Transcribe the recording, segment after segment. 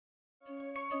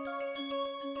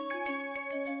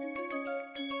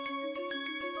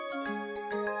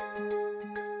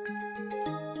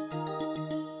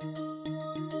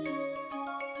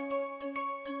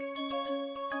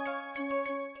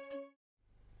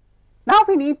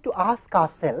we need to ask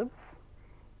ourselves,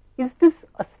 is this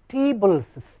a stable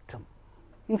system?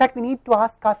 In fact, we need to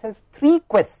ask ourselves three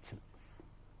questions.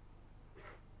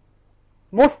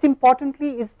 Most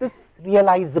importantly, is this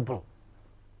realizable?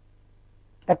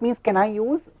 That means, can I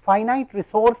use finite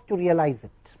resource to realize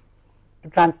it, to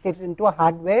translate it into a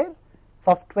hardware,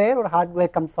 software, or hardware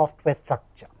cum software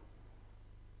structure?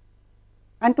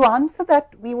 And to answer that,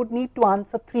 we would need to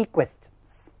answer three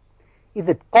questions. Is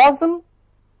it causal?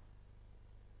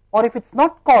 Or if it's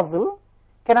not causal,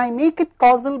 can I make it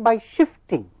causal by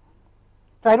shifting?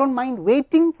 So I don't mind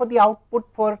waiting for the output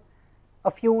for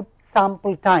a few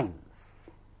sample times.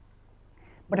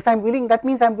 But if I'm willing, that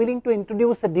means I'm willing to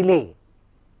introduce a delay.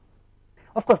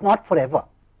 Of course, not forever.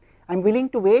 I'm willing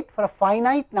to wait for a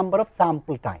finite number of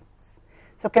sample times.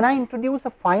 So can I introduce a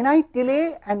finite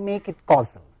delay and make it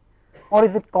causal? Or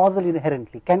is it causal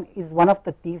inherently? Is one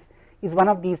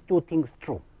of these two things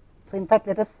true? So in fact,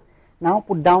 let us now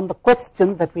put down the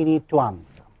questions that we need to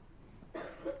answer.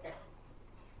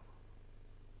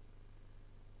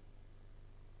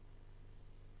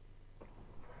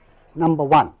 Number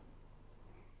one,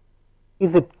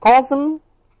 is it causal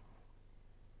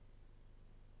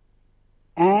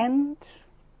and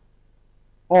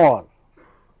or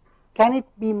can it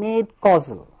be made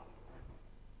causal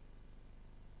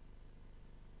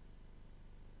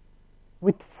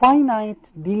with finite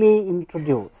delay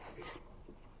introduced?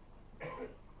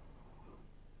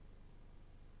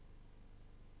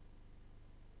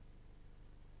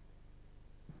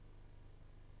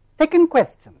 Second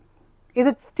question, is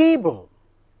it stable?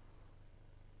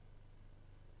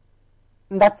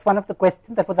 And that's one of the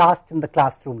questions that was asked in the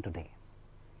classroom today.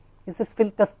 Is this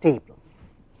filter stable?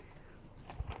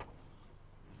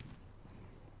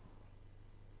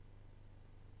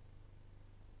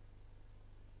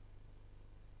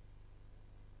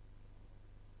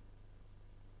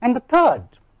 And the third,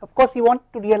 of course, you want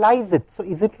to realize it. So,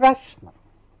 is it rational?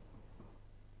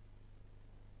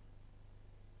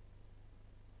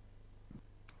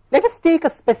 Let us take a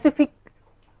specific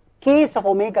case of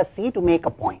omega c to make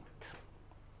a point.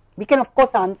 We can, of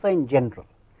course, answer in general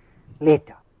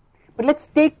later. But let us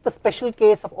take the special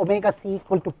case of omega c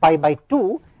equal to pi by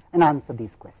 2 and answer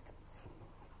these questions.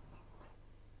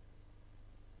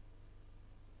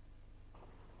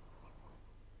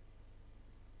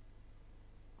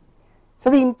 So,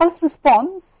 the impulse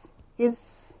response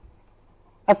is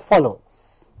as follows.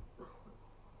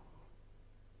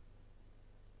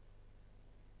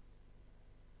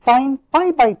 Sin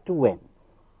pi by 2n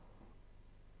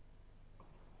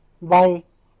by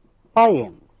pi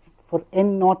n for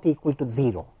n not equal to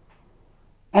 0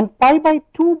 and pi by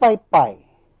 2 by pi,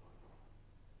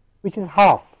 which is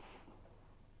half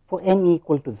for n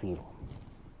equal to 0.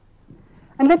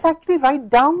 And let us actually write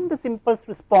down this impulse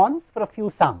response for a few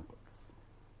samples.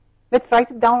 Let us write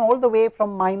it down all the way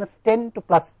from minus 10 to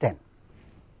plus 10.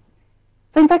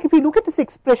 So, in fact, if you look at this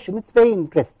expression, it is very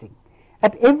interesting.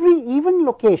 At every even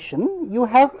location, you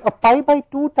have a pi by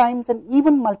 2 times an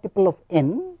even multiple of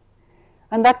n,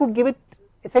 and that would give it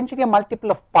essentially a multiple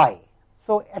of pi.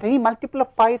 So, at any multiple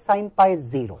of pi, sin pi is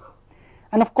 0.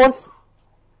 And of course,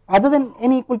 other than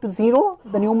n equal to 0,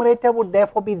 the numerator would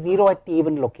therefore be 0 at the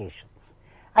even locations.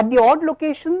 At the odd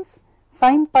locations,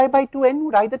 sin pi by 2n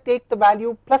would either take the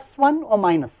value plus 1 or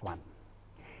minus 1.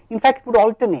 In fact, it would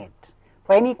alternate.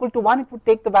 For n equal to 1, it would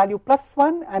take the value plus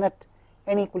 1, and at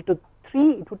n equal to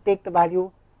 3, it would take the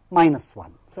value minus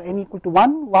 1. So, n equal to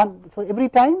 1, 1. So, every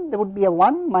time there would be a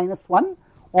 1 minus 1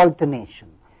 alternation.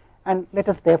 And let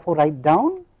us therefore write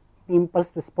down the impulse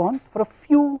response for a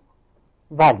few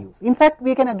values. In fact,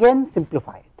 we can again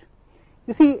simplify it.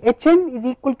 You see, Hn is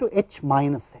equal to H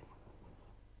minus n.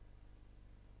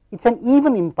 It is an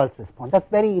even impulse response. That is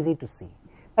very easy to see.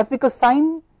 That is because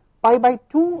sin pi by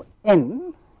 2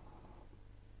 n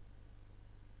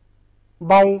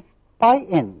by pi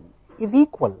n is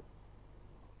equal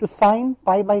to sin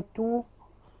pi by 2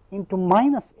 into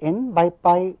minus n by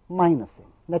pi minus n.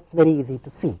 That is very easy to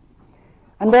see.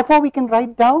 And therefore, we can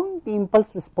write down the impulse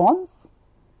response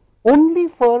only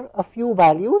for a few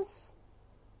values,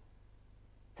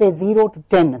 say 0 to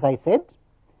 10 as I said,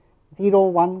 0,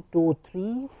 1, 2,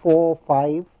 3, 4,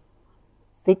 5,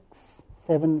 6,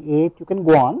 7, 8, you can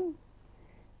go on.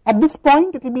 At this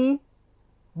point, it will be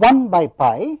 1 by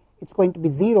pi, it is going to be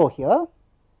 0 here,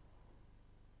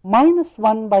 minus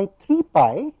 1 by 3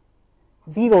 pi,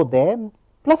 0 there,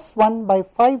 plus 1 by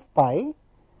 5 pi,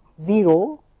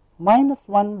 0, minus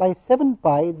 1 by 7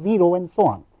 pi, 0, and so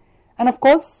on. And of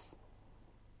course,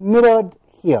 mirrored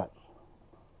here.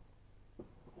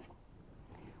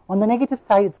 On the negative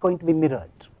side, it is going to be mirrored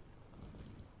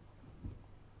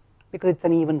because it is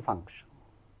an even function.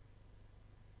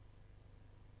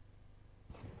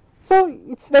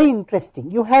 very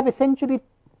interesting. You have essentially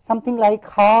something like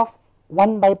half,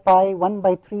 1 by pi, 1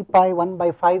 by 3 pi, 1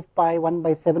 by 5 pi, 1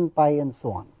 by 7 pi, and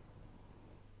so on.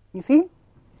 You see?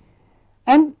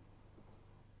 And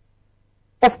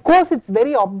of course, it's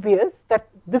very obvious that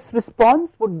this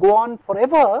response would go on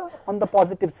forever on the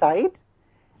positive side,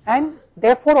 and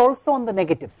therefore also on the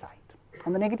negative side.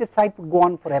 On the negative side would go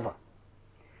on forever.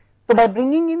 So by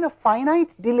bringing in a finite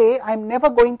delay, I am never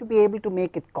going to be able to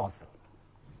make it causal.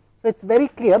 So it's very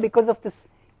clear, because of this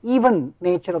even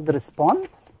nature of the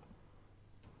response,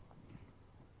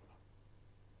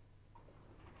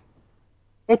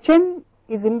 Hn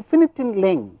is infinite in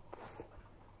length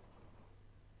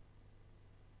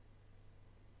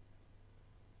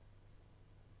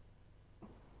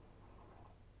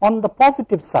on the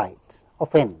positive side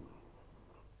of n.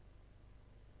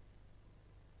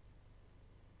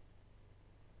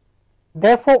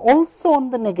 Therefore, also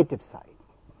on the negative side.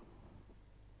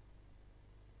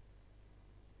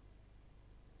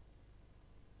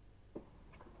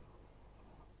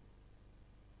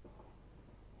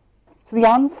 So the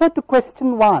answer to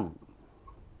question 1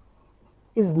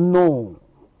 is no.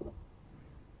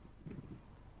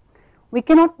 We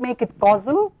cannot make it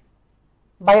causal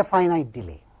by a finite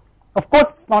delay. Of course,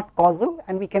 it's not causal,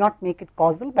 and we cannot make it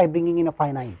causal by bringing in a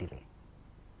finite delay.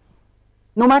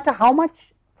 No matter how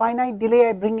much finite delay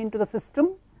I bring into the system,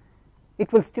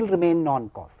 it will still remain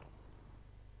non-causal.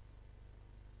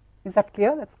 Is that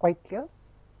clear? That's quite clear.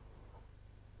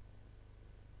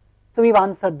 So we've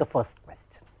answered the first question.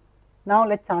 Now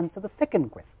let's answer the second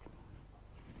question.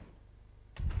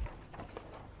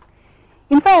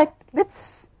 In fact,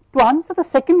 to answer the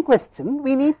second question,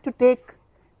 we need to take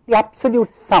the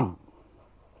absolute sum.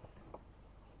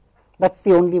 That's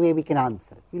the only way we can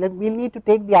answer it. We'll need to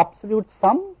take the absolute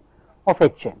sum of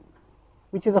Hn,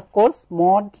 which is of course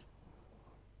mod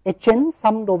Hn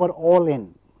summed over all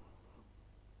n.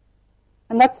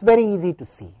 And that's very easy to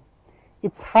see.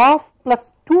 It's half plus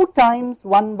 2 times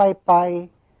 1 by pi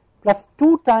plus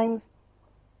 2 times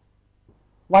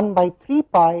 1 by 3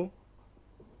 pi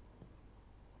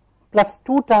plus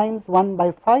 2 times 1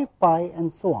 by 5 pi,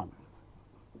 and so on.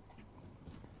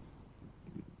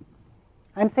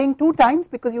 I am saying 2 times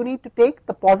because you need to take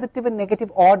the positive and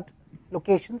negative odd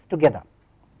locations together.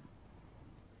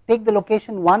 Take the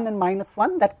location 1 and minus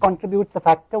 1, that contributes the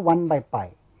factor 1 by pi.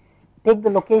 Take the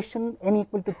location n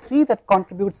equal to 3, that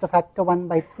contributes the factor 1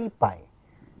 by 3 pi.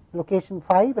 Location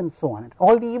 5, and so on. At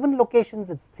all the even locations,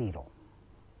 it's 0.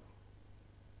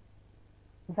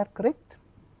 Is that correct?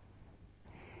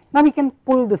 Now we can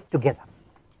pull this together.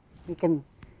 We can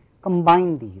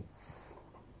combine these.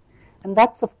 And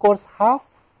that's of course half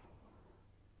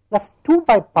plus 2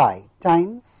 by pi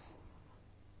times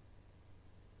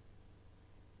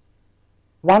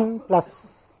 1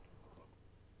 plus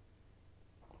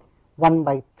 1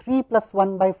 by 3 plus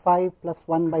 1 by 5 plus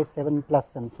 1 by 7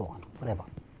 plus, and so on, forever.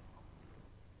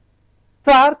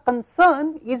 So our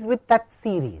concern is with that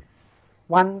series,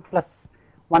 1 plus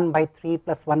 1 by 3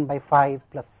 plus 1 by 5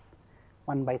 plus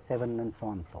 1 by 7, and so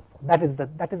on and so forth.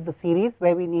 That is the series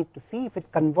where we need to see if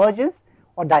it converges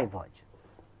or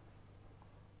diverges.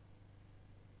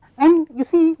 And you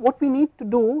see, what we need to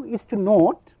do is to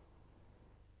note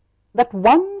that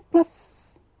 1 plus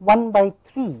 1 by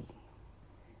 3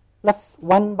 plus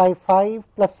 1 by 5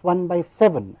 plus 1 by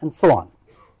 7, and so on,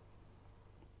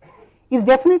 is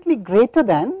definitely greater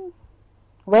than,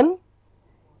 well,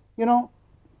 now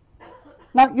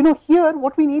here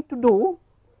what we need to do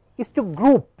is to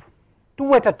group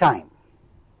 2 at a time.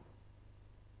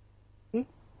 See?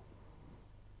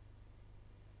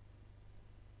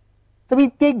 So we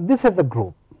take this as a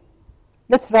group.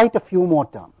 Let's write a few more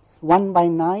terms. 1 by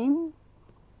 9,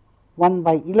 1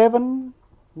 by 11,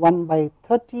 1 by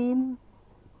 13,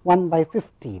 1 by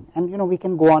 15, and we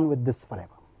can go on with this forever.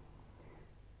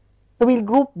 So we'll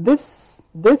group this,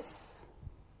 these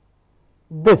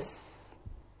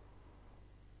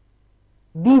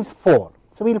 4.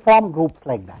 So we'll form groups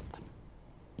like that.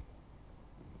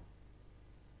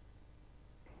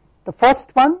 The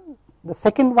first one, the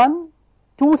second one,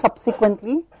 2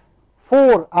 subsequently,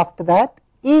 4 after that,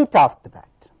 8 after that.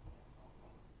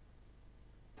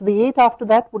 So the 8 after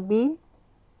that would be,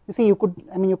 you see, you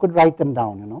could write them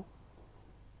down,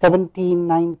 17,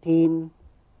 19,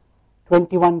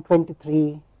 21,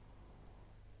 23,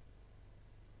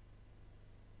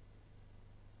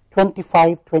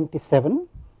 25, 27,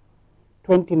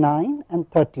 29,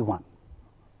 and 31.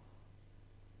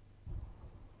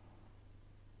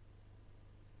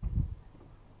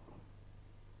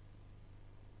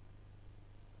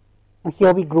 And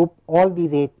here we group all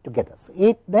these 8 together. So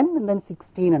 8 then, and then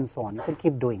 16, and so on. You can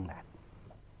keep doing that.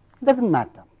 doesn't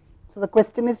matter. So the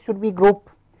question is, should we group?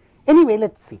 Anyway,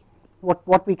 let's see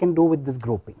what we can do with this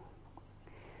grouping.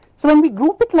 So when we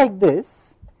group it like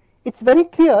this, it's very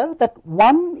clear that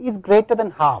 1 is greater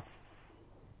than half.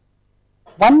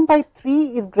 1 by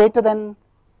 3 is greater than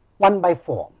 1 by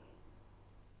 4.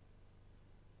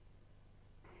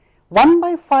 1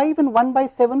 by 5 and 1 by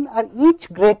 7 are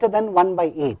each greater than 1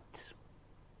 by 8.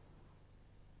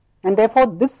 And therefore,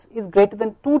 this is greater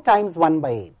than 2 times 1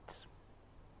 by 8.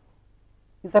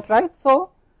 Is that right? So,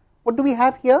 what do we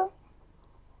have here?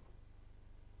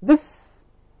 With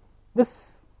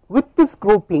this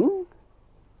grouping,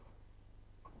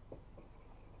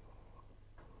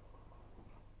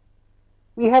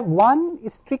 we have 1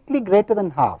 is strictly greater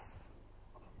than half.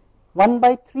 1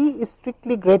 by 3 is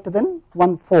strictly greater than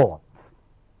 1/4.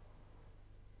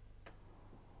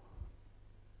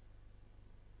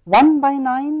 1 by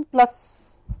 9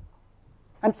 plus,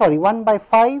 1 by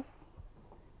 5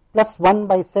 plus 1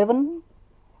 by 7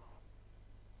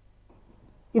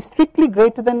 is strictly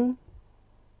greater than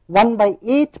 1 by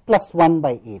 8 plus 1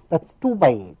 by 8. That is 2 by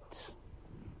 8.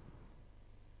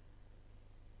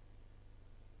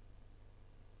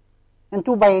 And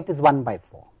 2 by 8 is 1 by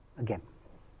 4 again.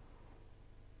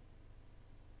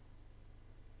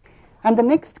 And the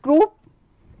next group,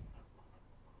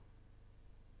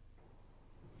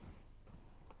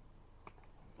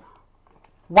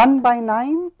 one by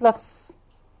 9 plus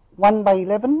 1 by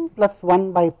 11 plus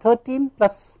 1 by 13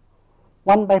 plus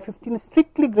 1 by 15 is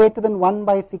strictly greater than 1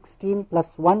 by 16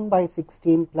 plus 1 by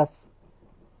 16 plus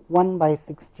 1 by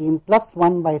 16 plus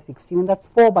 1 by 16, and that is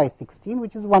 4 by 16,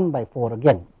 which is 1 by 4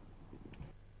 again.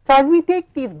 So as we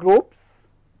take these groups,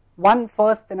 1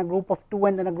 first, then a group of 2,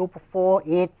 and then a group of 4,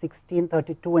 8, 16,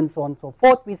 32, and so on and so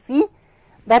forth, we see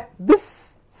that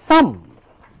this sum,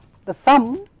 the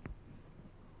sum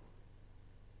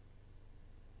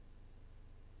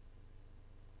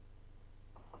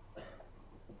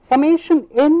summation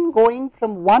n going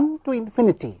from 1 to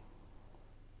infinity,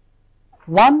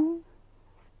 1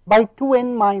 by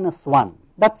 2n minus 1,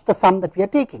 that is the sum that we are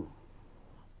taking,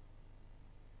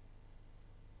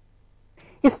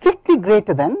 is strictly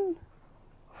greater than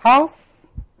half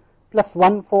plus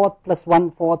 1/4 plus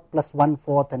 1/4 plus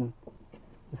 1/4, and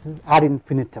this is ad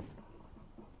infinitum.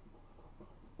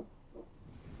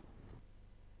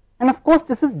 And of course,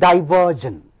 this is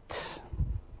divergent.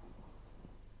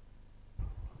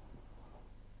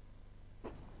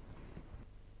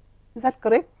 Is that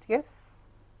correct? Yes?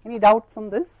 Any doubts on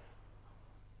this?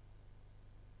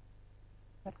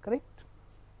 Is that correct?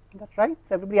 Is that right?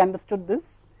 So everybody understood this?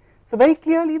 So very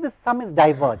clearly the sum is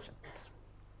divergent.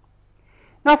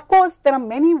 Now of course, there are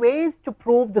many ways to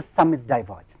prove the sum is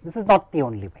divergent. This is not the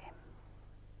only way.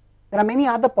 There are many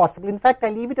other possible. In fact, I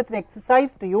leave it as an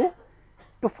exercise to you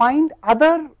to find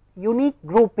other unique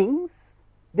groupings,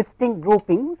 distinct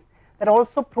groupings that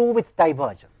also prove its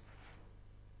divergence.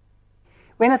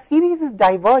 When a series is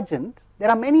divergent, there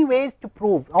are many ways to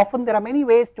prove, often there are many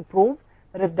ways to prove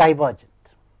that it is divergent.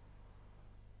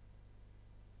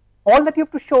 All that you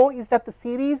have to show is that the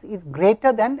series is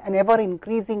greater than an ever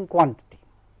increasing quantity,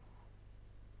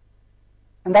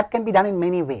 and that can be done in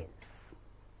many ways.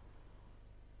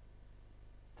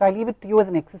 So I leave it to you as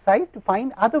an exercise to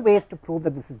find other ways to prove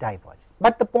that this is divergent.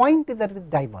 But the point is that it is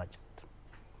divergent,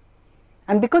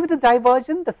 and because it is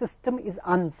divergent, the system is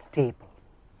unstable.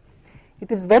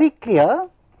 It is very clear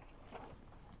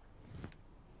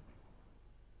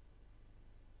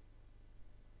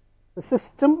the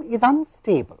system is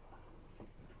unstable.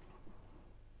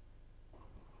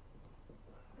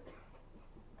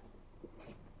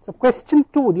 So question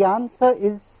 2, the answer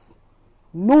is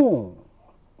no.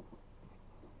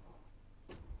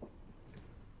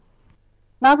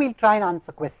 Now we will try and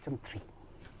answer question 3.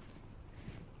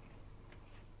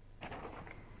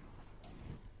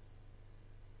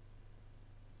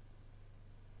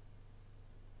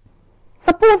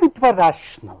 Suppose it were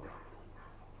rational.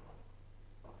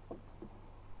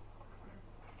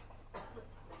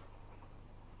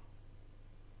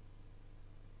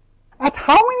 At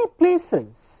how many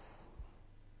places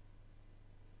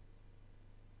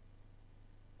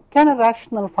can a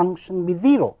rational function be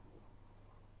 0?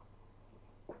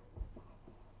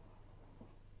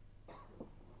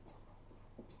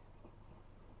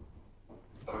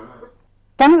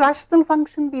 Can a rational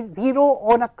function be 0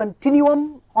 on a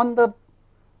continuum on the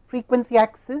frequency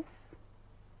axis?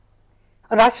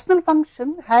 A rational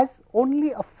function has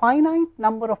only a finite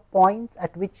number of points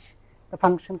at which the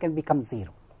function can become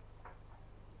 0.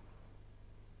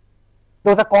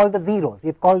 Those are called the zeros. We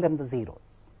have called them the zeros.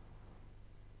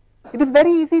 It is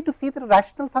very easy to see that a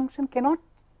rational function cannot,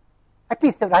 at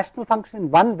least a rational function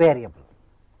in one variable,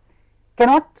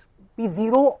 cannot be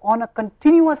 0 on a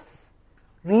continuous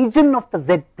region of the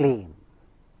z plane.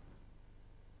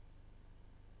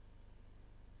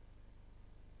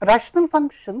 A rational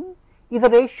function is a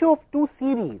ratio of two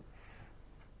series,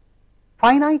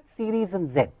 finite series in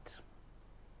z,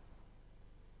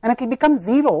 and it will become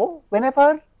 0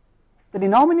 whenever the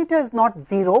denominator is not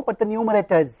 0, but the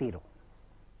numerator is 0.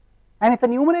 And if the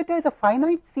numerator is a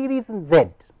finite series in z,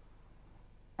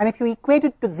 and if you equate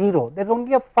it to 0, there is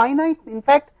only a finite, in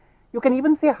fact, you can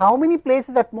even say how many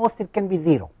places at most it can be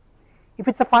 0. If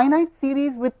it is a finite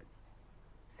series with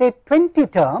say 20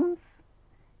 terms,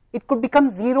 it could become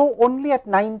 0 only at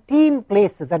 19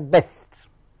 places at best.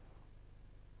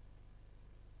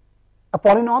 A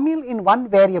polynomial in one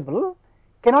variable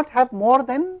cannot have more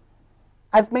than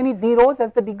as many zeros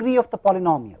as the degree of the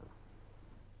polynomial.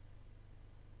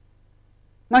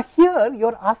 Now here you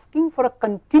are asking for a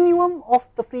continuum of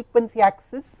the frequency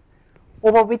axis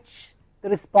over which the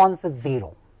response is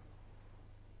 0.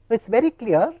 So it is very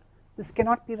clear this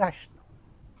cannot be rational.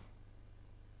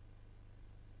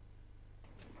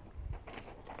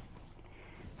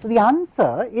 So the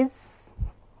answer is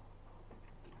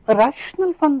a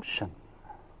rational function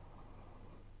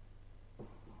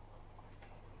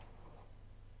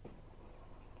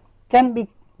can be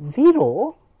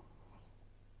 0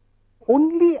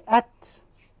 only at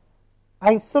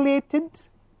isolated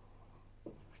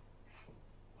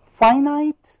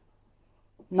finite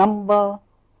number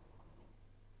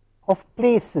of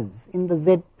places in the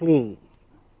z plane.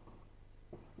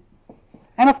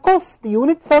 And of course, the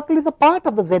unit circle is a part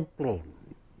of the z plane.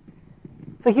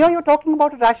 So here you are talking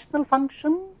about a rational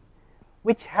function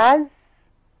which has,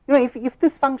 if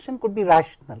this function could be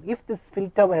rational, if this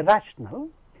filter were rational,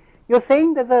 you are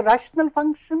saying there is a rational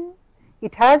function,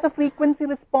 it has a frequency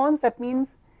response, that means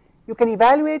you can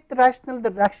evaluate the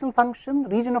rational function,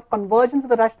 region of convergence of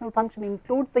the rational function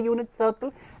includes the unit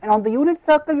circle, and on the unit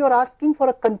circle you are asking for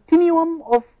a continuum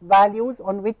of values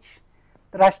on which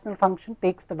the rational function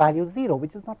takes the value 0,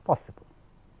 which is not possible.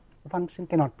 The function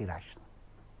cannot be rational.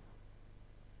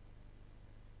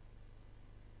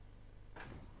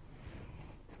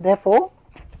 So therefore,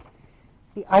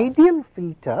 the ideal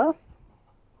filter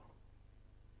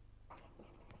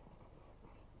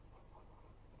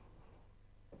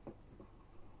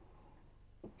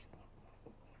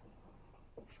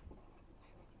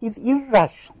is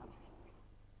irrational.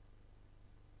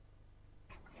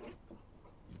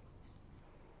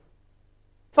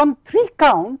 So on 3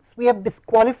 counts we have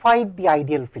disqualified the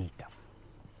ideal filter.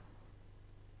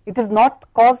 It is not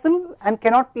causal and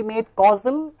cannot be made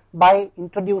causal by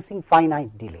introducing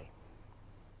finite delay.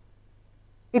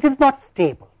 It is not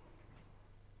stable.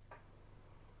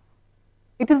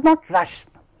 It is not rational.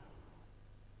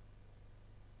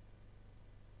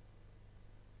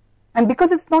 And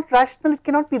because it is not rational, it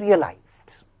cannot be realized.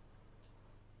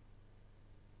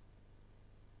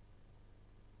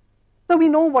 So we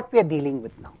know what we are dealing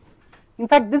with now. In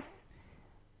fact, this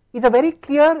is a very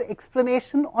clear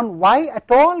explanation on why at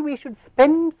all we should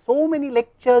spend so many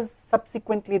lectures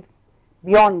subsequently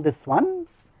beyond this one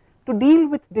to deal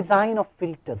with design of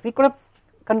filters. We could have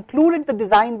concluded the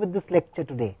design with this lecture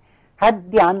today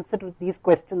had the answer to these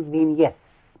questions been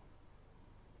yes.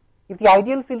 If the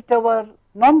ideal filter were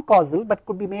non-causal but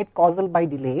could be made causal by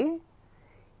delay,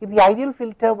 if the ideal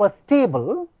filter was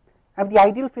stable, and if the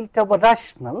ideal filter were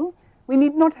rational, we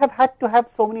need not have had to have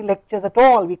so many lectures at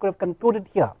all. We could have concluded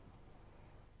here.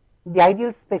 The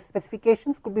ideal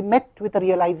specifications could be met with a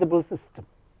realizable system.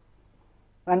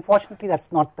 Unfortunately, that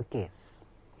is not the case.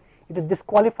 It is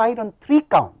disqualified on 3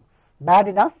 counts, bad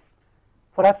enough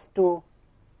for us to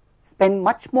spend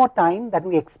much more time than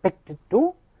we expected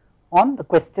to on the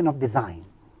question of design.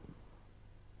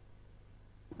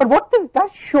 But what this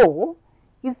does show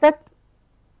is that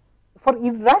for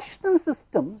irrational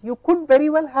systems, you could very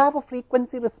well have a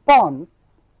frequency response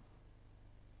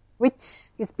which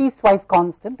is piecewise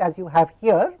constant, as you have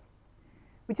here,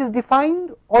 which is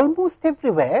defined almost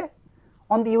everywhere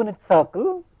on the unit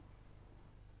circle,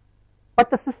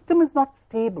 but the system is not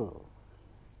stable.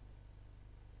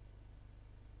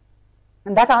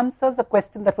 And that answers the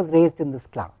question that was raised in this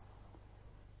class.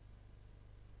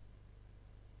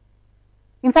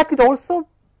 In fact, it also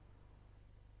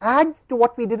adds to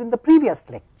what we did in the previous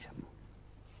lecture.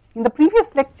 In the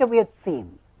previous lecture, we had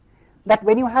seen that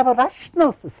when you have a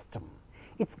rational system,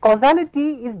 its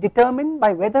causality is determined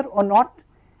by whether or not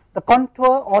the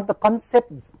contour or the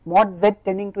concept mod z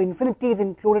tending to infinity is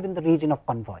included in the region of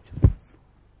convergence.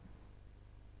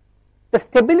 The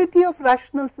stability of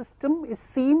rational system is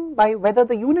seen by whether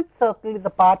the unit circle is a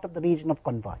part of the region of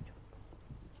convergence.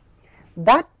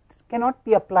 That cannot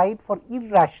be applied for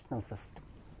irrational systems.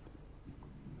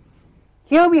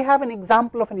 Here we have an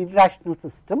example of an irrational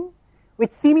system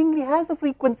which seemingly has a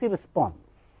frequency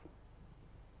response,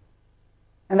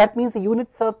 and that means a unit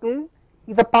circle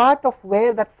is a part of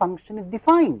where that function is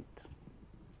defined.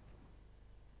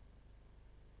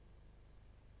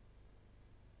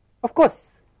 Of course,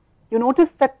 you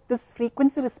notice that this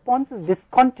frequency response is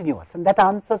discontinuous, and that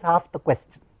answers half the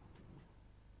question.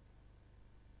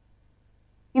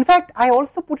 In fact, I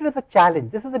also put it as a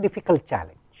challenge. This is a difficult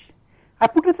challenge. I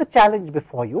put it as a challenge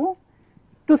before you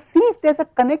to see if there is a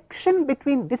connection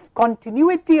between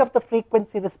discontinuity of the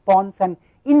frequency response and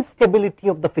instability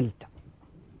of the filter.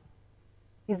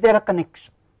 Is there a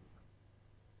connection?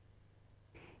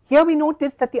 Here we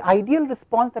notice that the ideal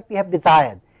response that we have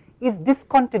desired is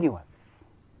discontinuous.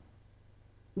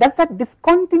 Does that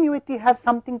discontinuity have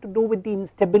something to do with the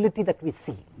instability that we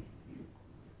see?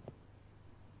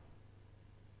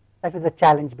 That is a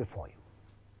challenge before you.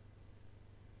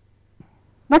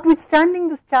 Notwithstanding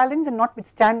this challenge and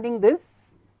notwithstanding this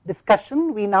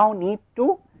discussion, we now need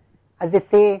to, as they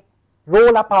say,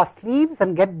 roll up our sleeves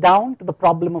and get down to the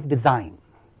problem of design.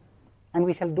 And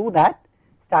we shall do that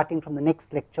starting from the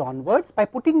next lecture onwards by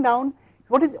putting down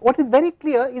what is very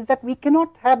clear is that we cannot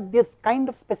have this kind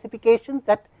of specifications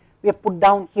that we have put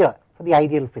down here for the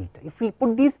ideal filter. If we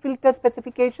put these filter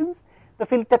specifications, the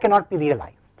filter cannot be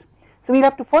realized. So we will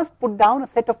have to first put down a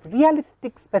set of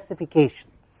realistic specifications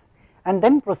and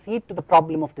then proceed to the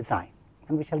problem of design,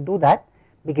 and we shall do that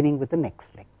beginning with the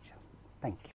next lecture.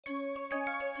 Thank you.